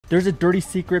There's a dirty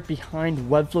secret behind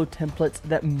Webflow templates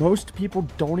that most people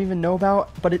don't even know about,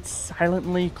 but it's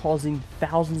silently causing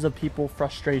thousands of people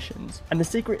frustrations. And the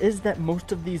secret is that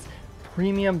most of these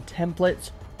premium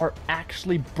templates are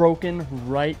actually broken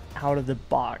right out of the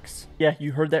box. Yeah,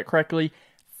 you heard that correctly.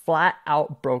 Flat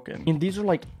out broken. And these are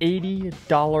like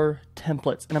 $80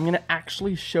 templates, and I'm gonna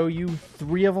actually show you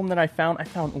 3 of them that I found. I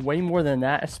found way more than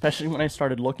that, especially when I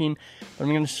started looking, but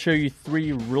I'm gonna show you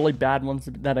 3 really bad ones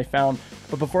that I found.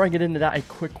 But before I get into that, I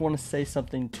quick want to say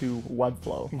something to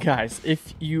Webflow. Guys,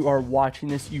 if you are watching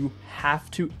this, you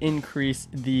have to increase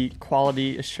the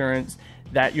quality assurance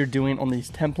that you're doing on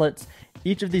these templates.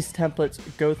 Each of these templates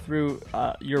go through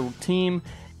your team,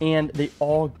 and they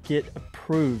all get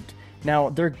approved. Now,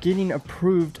 they're getting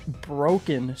approved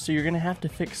broken, so you're going to have to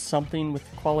fix something with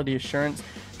quality assurance,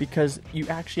 because you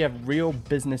actually have real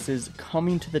businesses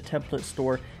coming to the template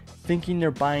store thinking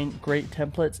they're buying great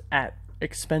templates at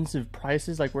expensive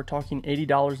prices, like we're talking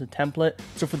 $80 a template.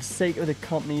 So for the sake of the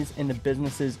companies and the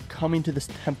businesses coming to this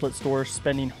template store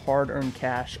spending hard-earned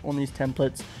cash on these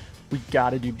templates, we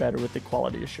gotta do better with the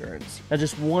quality assurance. Now,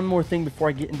 just one more thing before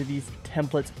I get into these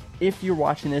templates. If you're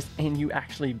watching this and you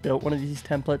actually built one of these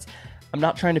templates, I'm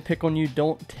not trying to pick on you.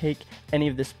 Don't take any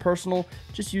of this personal.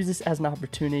 Just use this as an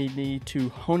opportunity to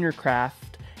hone your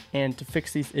craft and to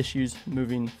fix these issues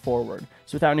moving forward.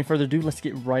 So without any further ado, let's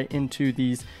get right into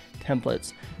these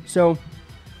templates. So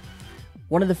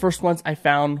one of the first ones I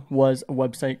found was a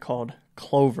website called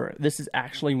Clover. This is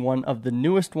actually one of the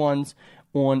newest ones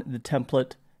on the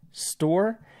template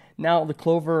store. Now, the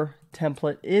Clover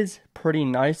template is pretty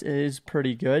nice. It is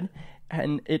pretty good,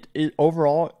 and it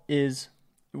overall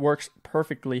works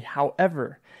perfectly.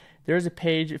 However, there's a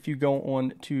page, if you go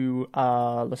on to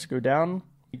let's go down,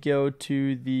 you go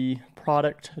to the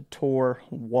product tour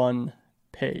 1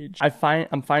 page.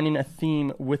 I'm finding a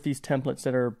theme with these templates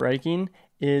that are breaking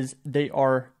is they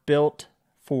are built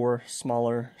for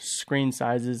smaller screen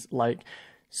sizes, like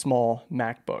small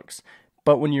MacBooks.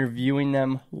 But when you're viewing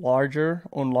them larger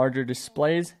on larger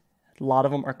displays, a lot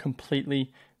of them are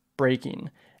completely breaking.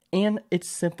 And it's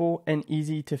simple and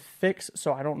easy to fix,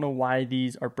 so I don't know why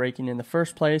these are breaking in the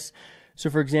first place. So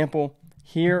for example,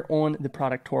 here on the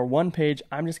Product Tour 1 page,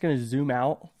 I'm just going to zoom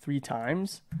out 3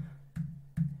 times.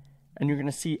 And you're going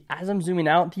to see as I'm zooming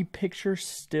out, the picture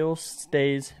still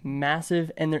stays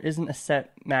massive, and there isn't a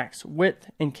set max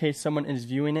width in case someone is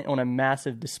viewing it on a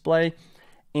massive display.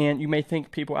 And you may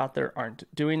think people out there aren't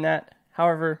doing that.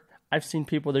 However, I've seen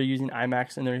people that are using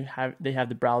iMacs and they have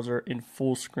the browser in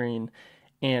full screen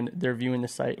and they're viewing the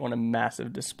site on a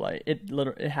massive display.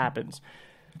 It happens.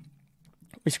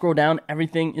 We scroll down,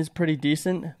 everything is pretty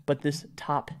decent, but this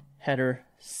top header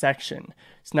section.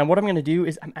 So now what I'm going to do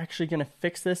is I'm actually going to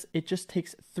fix this. It just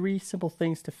takes 3 simple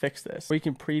things to fix this. We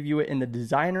can preview it in the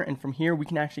designer, and from here we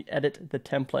can actually edit the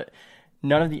template.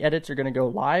 None of the edits are going to go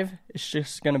live. It's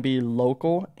just going to be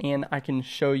local, and I can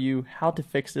show you how to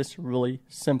fix this really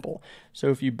simple. So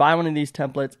if you buy one of these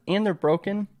templates and they're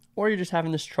broken, or you're just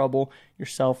having this trouble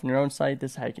yourself on your own site,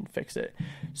 this is how you can fix it.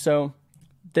 So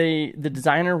the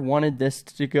designer wanted this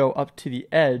to go up to the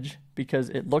edge because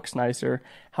it looks nicer.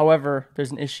 However,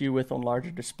 there's an issue with on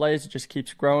larger displays. It just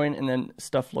keeps growing, and then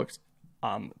stuff looks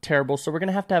terrible. So we're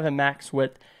going to have a max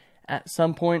width at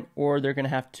some point, or they're going to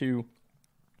have to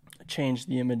change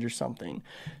the image or something.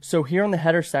 So here on the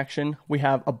header section, we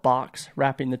have a box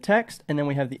wrapping the text, and then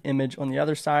we have the image on the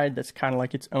other side that's kind of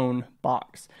like its own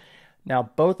box.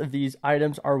 Now, both of these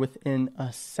items are within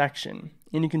a section,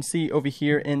 and you can see over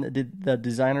here in the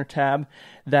designer tab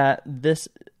that this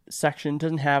section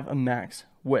doesn't have a max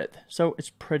width. So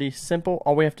it's pretty simple.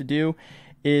 All we have to do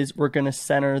is we're going to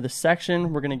center the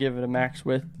section. We're going to give it a max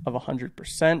width of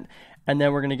 100%, and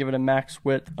then we're going to give it a max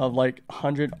width of like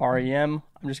 100 rem.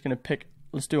 I'm just going to pick,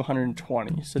 let's do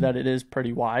 120 so that it is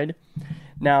pretty wide.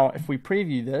 Now, if we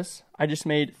preview this, I just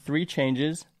made 3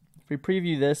 changes. If we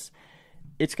preview this,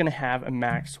 it's going to have a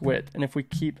max width, and if we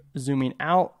keep zooming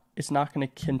out, it's not going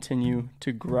to continue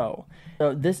to grow.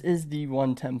 So this is the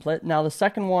one template. Now the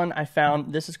second one I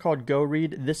found, this is called Go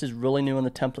Read. This is really new in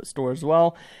the template store as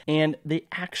well, and they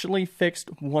actually fixed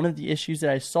one of the issues that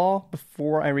I saw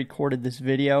before I recorded this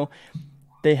video.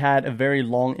 They had a very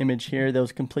long image here that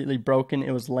was completely broken.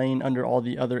 It was laying under all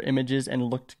the other images and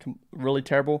looked really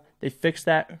terrible. They fixed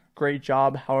that. Great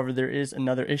job. However, there is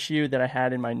another issue that I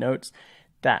had in my notes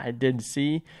that I did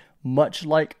see. Much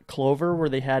like Clover, where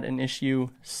they had an issue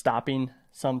stopping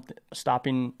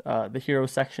the hero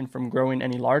section from growing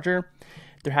any larger,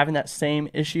 they're having that same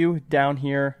issue down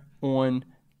here on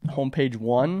homepage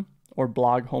 1 or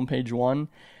blog homepage 1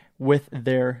 with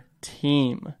their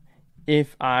team.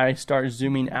 If I start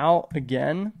zooming out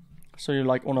again, so you're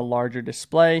like on a larger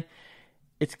display,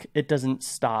 it doesn't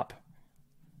stop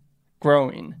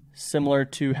growing, similar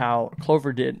to how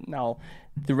Clover did. Now,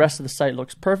 the rest of the site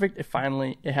looks perfect.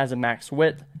 It has a max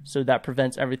width, so that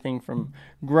prevents everything from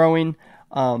growing.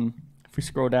 If we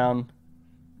scroll down,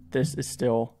 this is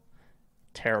still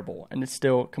terrible, and it's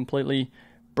still completely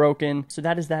broken. So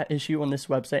that is that issue on this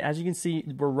website. As you can see,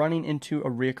 we're running into a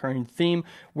reoccurring theme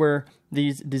where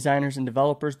these designers and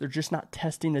developers, they're just not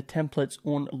testing the templates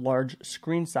on large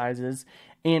screen sizes,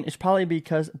 and it's probably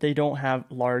because they don't have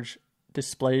large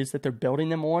displays that they're building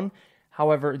them on.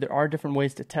 However, there are different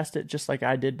ways to test it, just like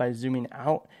I did by zooming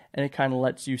out, and it kind of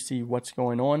lets you see what's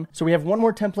going on. So we have one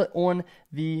more template on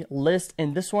the list,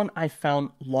 and this one I found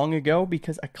long ago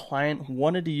because a client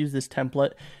wanted to use this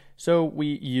template, so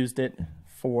we used it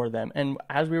for them. And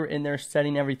as we were in there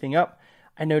setting everything up,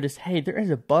 I noticed, hey, there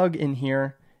is a bug in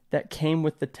here that came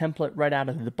with the template right out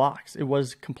of the box. It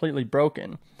was completely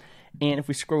broken. And if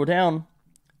we scroll down,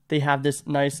 they have this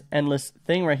nice endless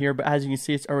thing right here, but as you can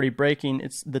see, it's already breaking.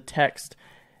 It's the text.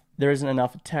 There isn't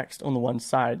enough text on the one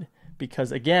side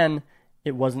because, again,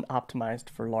 it wasn't optimized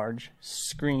for large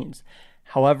screens.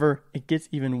 However, it gets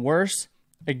even worse.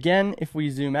 Again, if we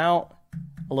zoom out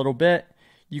a little bit,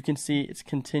 you can see it's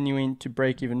continuing to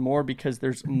break even more because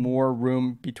there's more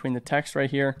room between the text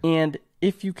right here. And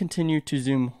if you continue to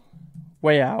zoom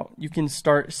way out, you can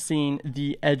start seeing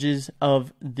the edges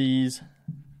of these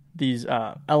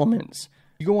elements.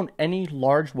 You go on any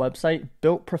large website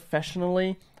built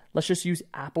professionally, let's just use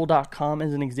apple.com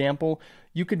as an example,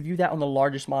 you could view that on the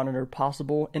largest monitor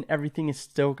possible and everything is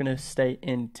still going to stay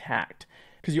intact.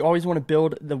 Because you always want to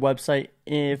build the website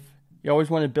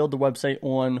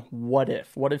on what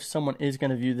if someone is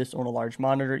going to view this on a large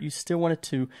monitor. You still want it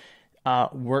to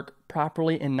work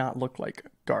properly and not look like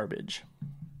garbage.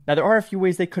 Now there are a few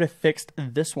ways they could have fixed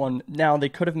this one. Now they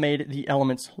could have made the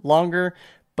elements longer,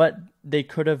 but they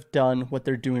could have done what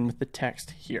they're doing with the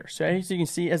text here. So as you can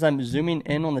see, as I'm zooming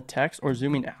in on the text or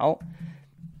zooming out,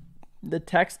 the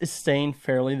text is staying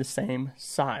fairly the same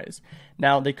size.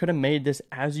 Now they could have made this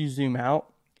as you zoom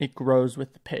out, it grows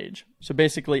with the page. So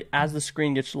basically, as the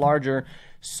screen gets larger,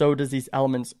 so does these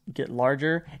elements get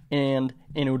larger, and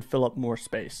it would fill up more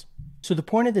space. So the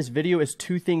point of this video is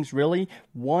two things really.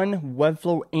 One,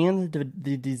 Webflow and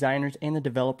the designers and the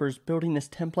developers building this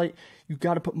template, you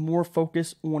got to put more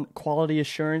focus on quality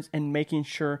assurance and making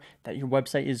sure that your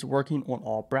website is working on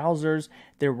all browsers.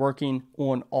 They're working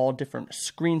on all different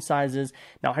screen sizes.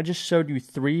 Now I just showed you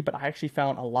 3, but I actually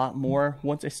found a lot more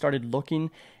once I started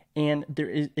looking, and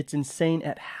it's insane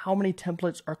at how many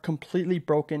templates are completely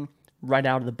broken right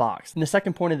out of the box. And the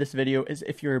second point of this video is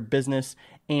if you're a business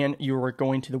and you're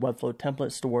going to the Webflow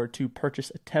template store to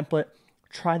purchase a template,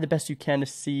 try the best you can to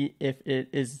see if it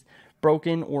is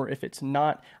broken or if it's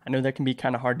not. I know that can be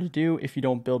kind of hard to do if you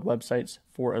don't build websites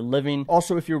for a living.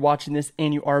 Also, if you're watching this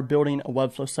and you are building a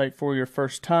Webflow site for your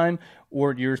first time,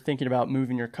 or you're thinking about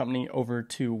moving your company over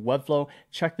to Webflow,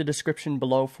 check the description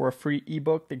below for a free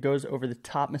ebook that goes over the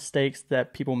top mistakes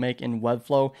that people make in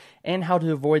Webflow and how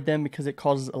to avoid them, because it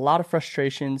causes a lot of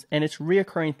frustrations and it's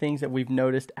reoccurring things that we've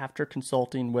noticed after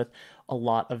consulting with a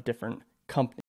lot of different companies.